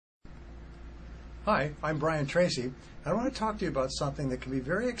Hi, I'm Brian Tracy. I want to talk to you about something that can be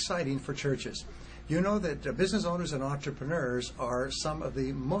very exciting for churches. You know that business owners and entrepreneurs are some of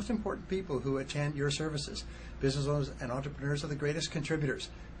the most important people who attend your services. Business owners and entrepreneurs are the greatest contributors.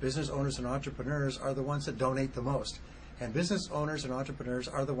 Business owners and entrepreneurs are the ones that donate the most. And business owners and entrepreneurs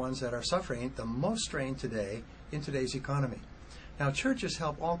are the ones that are suffering the most strain today in today's economy. Now, churches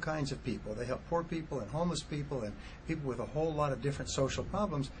help all kinds of people. They help poor people and homeless people and people with a whole lot of different social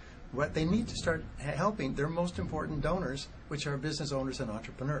problems. What they need to start helping their most important donors, which are business owners and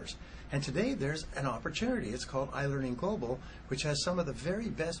entrepreneurs. And today there's an opportunity. It's called ILearningGlobal, which has some of the very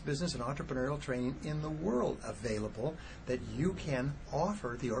best business and entrepreneurial training in the world available that you can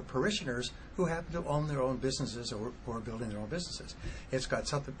offer your parishioners who happen to own their own businesses or are building their own businesses. It's got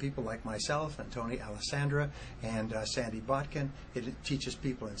some people like myself and Tony Alessandra and Sandy Botkin. It teaches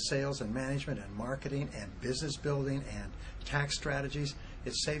people in sales and management and marketing and business building and tax strategies.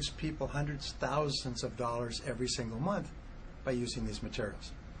 It saves people hundreds, thousands of dollars every single month by using these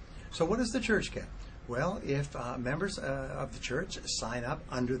materials. So what does the church get? Well, if members of the church sign up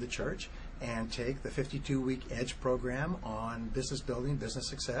under the church and take the 52-week EDGE program on business building, business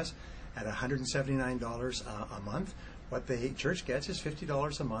success at $179 a month, what the church gets is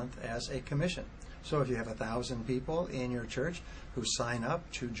 $50 a month as a commission. So if you have 1,000 people in your church who sign up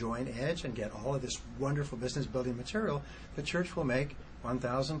to join EDGE and get all of this wonderful business building material, the church will make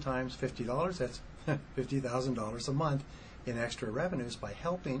 1,000 times $50, that's $50,000 a month in extra revenues by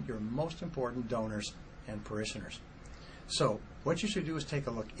helping your most important donors and parishioners. So what you should do is take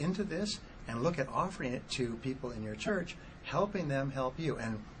a look into this and look at offering it to people in your church, helping them help you.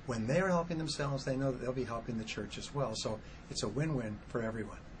 And when they're helping themselves, they know that they'll be helping the church as well. So it's a win-win for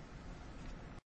everyone.